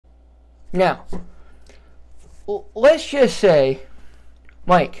Now, let's just say,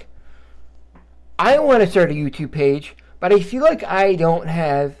 Mike, I want to start a YouTube page, but I feel like I don't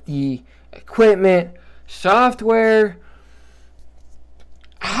have the equipment, software.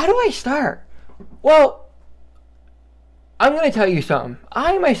 How do I start? Well, I'm going to tell you something.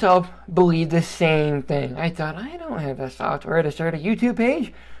 I myself believe the same thing. I thought, I don't have the software to start a YouTube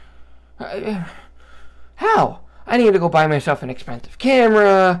page. How? I need to go buy myself an expensive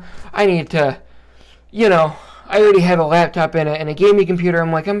camera. I need to, I already have a laptop and a gaming computer.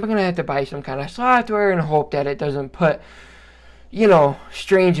 I'm like, I'm going to have to buy some kind of software and hope that it doesn't put,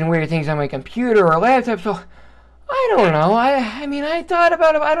 strange and weird things on my computer or laptop. So, I don't know. I mean, I thought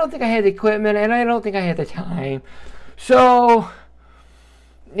about it. I don't think I had the equipment, and I don't think I had the time. So,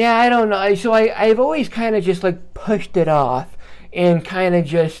 yeah, I don't know. So I've always kind of just like pushed it off and kind of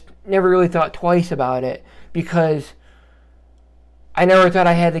just never really thought twice about it because I never thought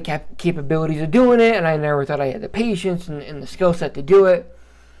I had the capabilities of doing it, and I never thought I had the patience and the skill set to do it.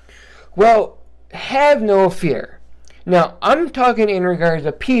 Well, have no fear. Now, I'm talking in regards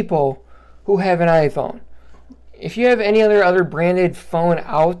to people who have an iPhone. If you have any other branded phone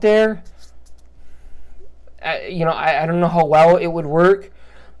out there, I don't know how well it would work,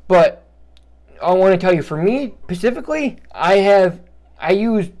 but I want to tell you, for me specifically, I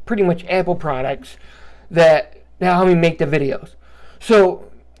use pretty much Apple products that help me make the videos.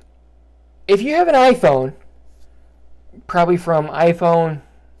 So, if you have an iPhone, probably from iPhone,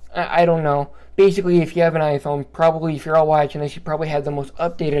 I don't know. Basically, if you have an iPhone, probably if you're all watching this, you probably have the most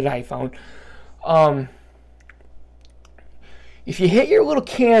updated iPhone. If you hit your little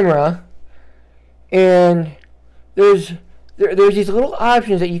camera, and there's these little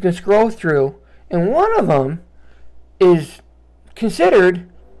options that you can scroll through, and one of them is considered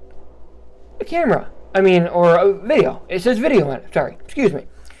a camera. Or a video. It says video on it. Sorry, excuse me.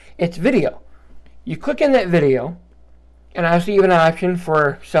 It's video. You click in that video, and obviously you have an option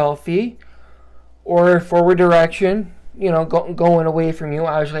for selfie or forward direction. Going away from you.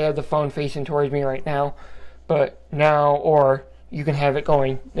 Obviously, I have the phone facing towards me right now, or you can have it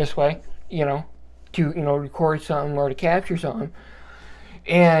going this way. To record something or to capture something.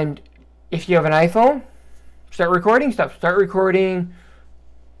 And if you have an iPhone, start recording stuff. Start recording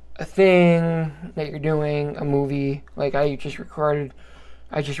a thing that you're doing, a movie. Like I just recorded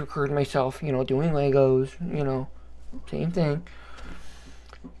myself, doing Legos, same thing.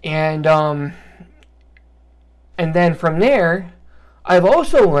 And then from there, I've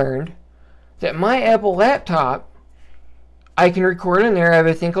also learned that my Apple laptop, I can record in there. I have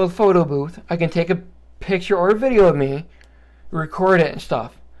a thing called Photo Booth. I can take a picture or a video of me, record it and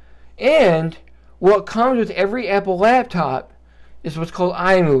stuff. And what comes with every Apple laptop is what's called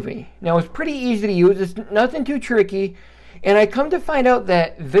iMovie. Now, it's pretty easy to use. It's nothing too tricky. And I come to find out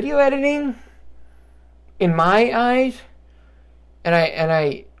that video editing, in my eyes,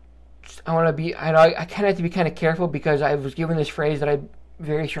 I want to be, I kind of have to be kind of careful because I was given this phrase that I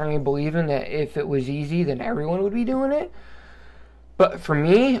very strongly believe in, that if it was easy, then everyone would be doing it. But for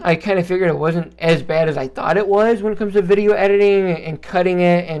me, I kind of figured it wasn't as bad as I thought it was when it comes to video editing and cutting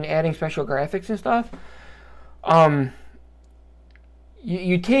it and adding special graphics and stuff.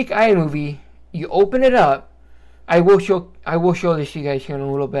 You take iMovie, you open it up. I will show this to you guys here in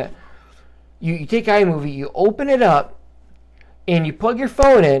a little bit. You take iMovie, you open it up, and you plug your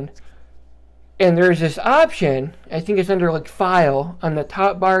phone in, and there's this option. I think it's under like File on the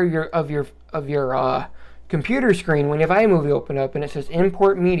top bar of your computer screen when you have iMovie open up, and it says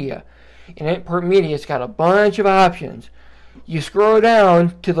Import Media. And Import Media, it's got a bunch of options. You scroll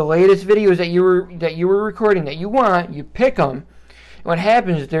down to the latest videos that you were recording that you want. You pick them. And what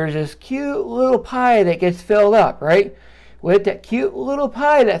happens is there's this cute little pie that gets filled up, right? With that cute little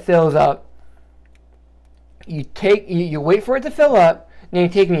pie that fills up, you wait for it to fill up. Then you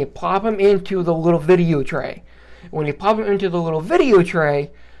take them and you plop them into the little video tray. When you plop them into the little video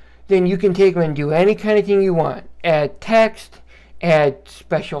tray, then you can take them and do any kind of thing you want. Add text, add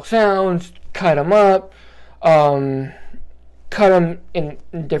special sounds, cut them up, cut them in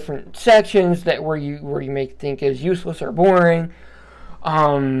different sections where you may think is useless or boring.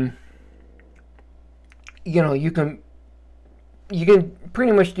 You can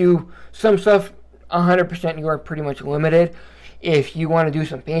pretty much do some stuff 100%. You are pretty much limited. If you want to do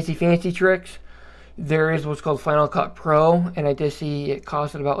some fancy tricks, there is what's called Final Cut Pro, and I did see it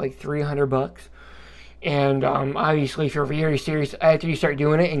costed about like $300. And obviously, if you're very serious after you start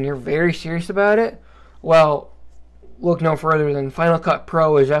doing it and you're very serious about it, well, look no further than Final Cut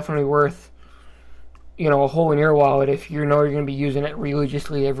Pro is definitely worth, a hole in your wallet if you know you're going to be using it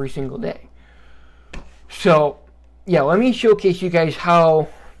religiously every single day. So, yeah, let me showcase you guys how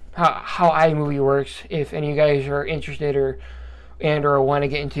how iMovie works, if any of you guys are interested or want to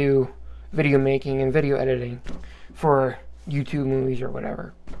get into video making and video editing for YouTube movies or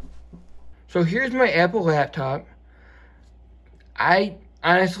whatever. So here's my Apple laptop. I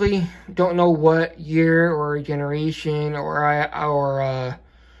honestly don't know what year or generation or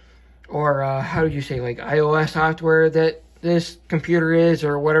how do you say, like iOS software that this computer is,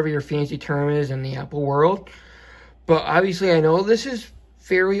 or whatever your fancy term is in the Apple world. But obviously I know this is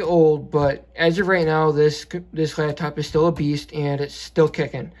fairly old, but as of right now, this laptop is still a beast and it's still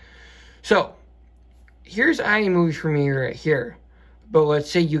kicking. So here's iMovie for me right here. But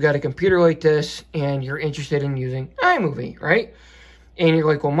let's say you got a computer like this and you're interested in using iMovie, right? And you're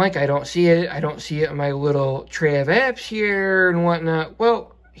like, well, Mike, I don't see it. I don't see it in my little tray of apps here and whatnot.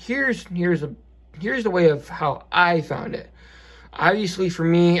 Well, here's the way of how I found it. Obviously, for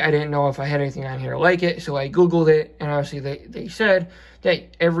me, I didn't know if I had anything on here like it, so I Googled it, and obviously they said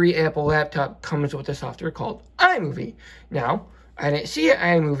that every Apple laptop comes with a software called iMovie. Now, I didn't see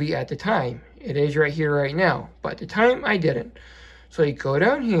iMovie at the time. It is right here right now, but at the time, I didn't. So you go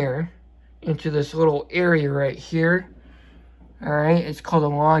down here into this little area right here. All right, it's called a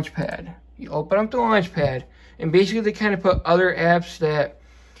Launchpad. You open up the Launchpad, and basically they kind of put other apps that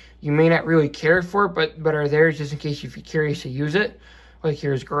you may not really care for, but are there just in case if you're curious to use it. Like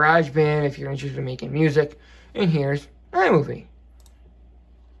here's GarageBand if you're interested in making music, and here's iMovie.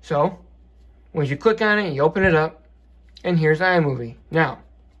 So, once you click on it, you open it up, and here's iMovie. Now,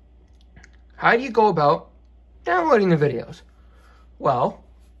 how do you go about downloading the videos? Well,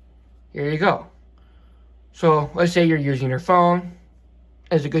 here you go. So, let's say you're using your phone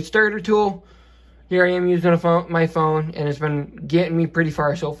as a good starter tool. Here I am using my phone, and it's been getting me pretty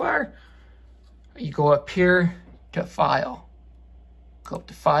far so far. You go up here to File. Go up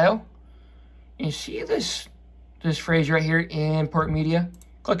to File. And you see this phrase right here, Import Media?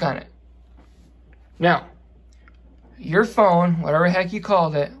 Click on it. Now, your phone, whatever the heck you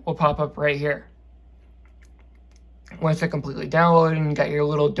called it, will pop up right here. Once it's completely downloaded and you got your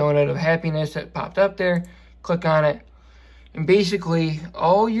little donut of happiness that popped up there, click on it. And basically,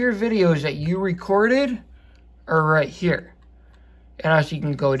 all your videos that you recorded are right here. And also you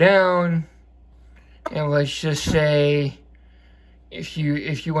can go down, and let's just say, if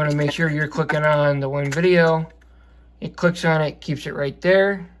you want to make sure you're clicking on the one video, it clicks on it, keeps it right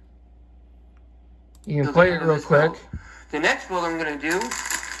there. You can play it real quick. The next build I'm going to do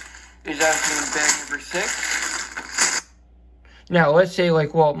is actually bag number 6. Now, let's say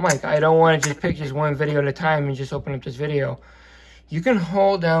like, well, Mike, I don't want to just pick just one video at a time and just open up this video. You can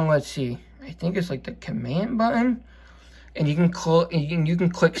hold down, let's see, I think it's like the command button, and you can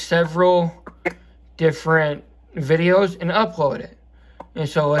click several different videos and upload it. And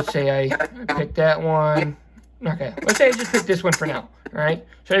so let's say I pick that one. Okay, let's say I just picked this one for now, all right?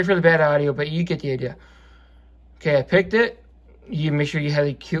 Sorry for the bad audio, but you get the idea. Okay, I picked it. You make sure you have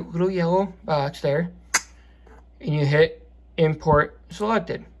a cute little yellow box there, and you hit Import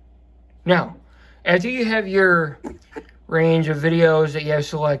Selected. Now, after you have your range of videos that you have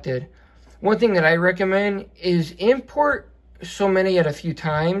selected, one thing that I recommend is import so many at a few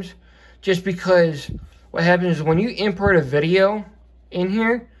times, just because what happens is when you import a video in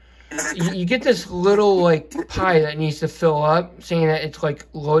here, you get this little like pie that needs to fill up, saying that it's like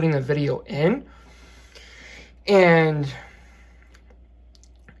loading the video in, and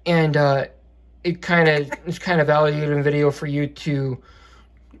it's kind of validating video for you to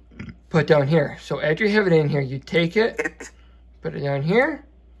put down here. So after you have it in here, you take it, put it down here.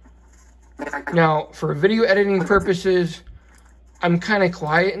 Now, for video editing purposes, I'm kind of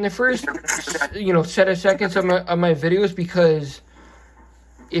quiet in the first, set of seconds of my videos, because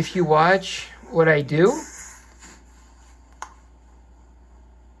if you watch what I do,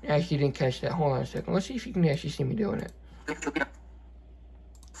 actually you didn't catch that. Hold on a second. Let's see if you can actually see me doing it.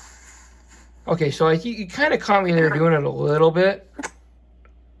 Okay, so I think you kind of caught me there doing it a little bit.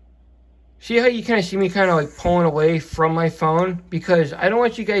 See how you kind of see me kind of like pulling away from my phone? Because I don't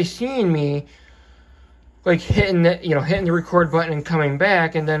want you guys seeing me like hitting the record button and coming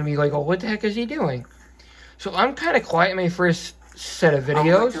back and then be like, oh, what the heck is he doing? So I'm kind of quiet in my first set of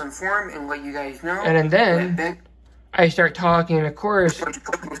videos. I want to inform and let you guys know. And then I start talking, and of course,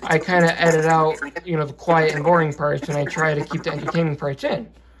 I kind of edit out, the quiet and boring parts, and I try to keep the entertaining parts in.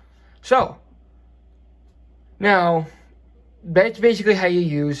 So, now, that's basically how you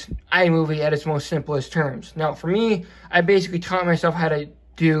use iMovie at its most simplest terms. Now, for me, I basically taught myself how to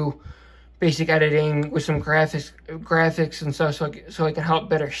do basic editing with some graphics and stuff, so I can help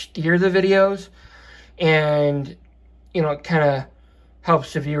better steer the videos, and it kind of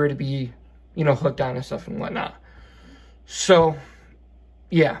helps the viewer to be hooked on and stuff and whatnot. So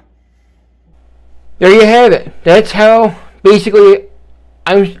yeah. There you have it. That's how basically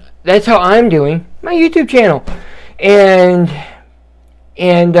that's how I'm doing my YouTube channel. And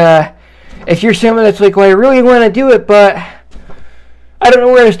if you're someone that's like, well, I really want to do it, but I don't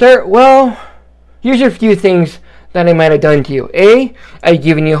know where to start, well, here's a few things that I might have done to you. A, I've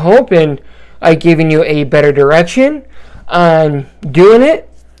given you hope, and I've given you a better direction on doing it.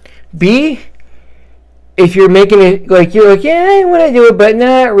 B, if you're making it like you're like, yeah, I want to do it, but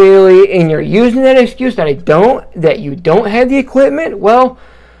not really, and you're using that excuse that you don't have the equipment, well,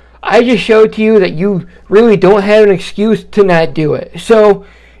 I just showed to you that you really don't have an excuse to not do it. So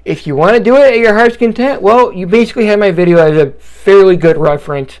if you want to do it at your heart's content, well, you basically have my video as a fairly good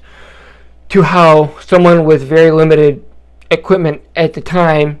reference to how someone with very limited equipment at the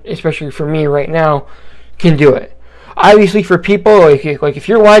time, especially for me right now, can do it. Obviously, for people like if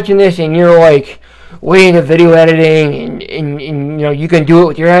you're watching this and you're like way into video editing and you know you can do it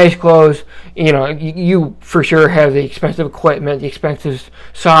with your eyes closed, you know you for sure have the expensive equipment, the expensive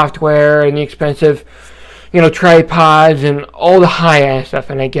software, and the expensive tripods and all the high-end stuff,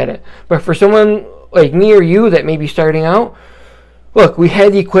 and I get it. But for someone like me or you that may be starting out, look, we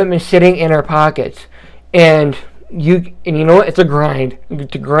had the equipment sitting in our pockets, and you know what? It's a grind.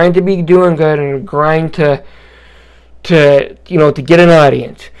 It's a grind to be doing good, and a grind to get an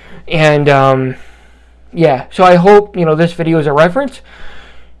audience. And yeah, so I hope this video is a reference.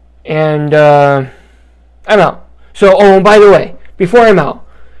 And I'm out. So, oh, and by the way, before I'm out,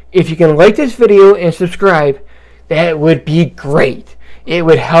 if you can like this video and subscribe, that would be great. It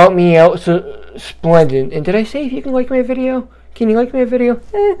would help me out so splendid. And did I say if you can like my video? Can you like my video?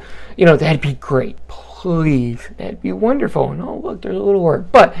 That'd be great. Please. That'd be wonderful. No, look, there's a little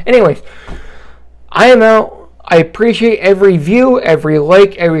word. But anyways, I am out. I appreciate every view, every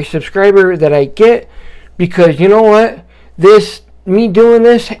like, every subscriber that I get, because you know what? Me doing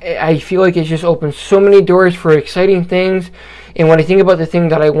this, I feel like it's just opened so many doors for exciting things. And when I think about the thing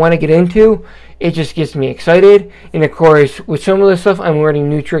that I want to get into, it just gets me excited. And of course, with some of this stuff, I'm learning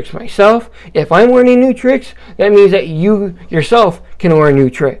new tricks myself. If I'm learning new tricks, that means that you yourself can learn new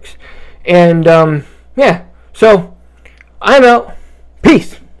tricks. And yeah, so I'm out.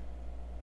 Peace.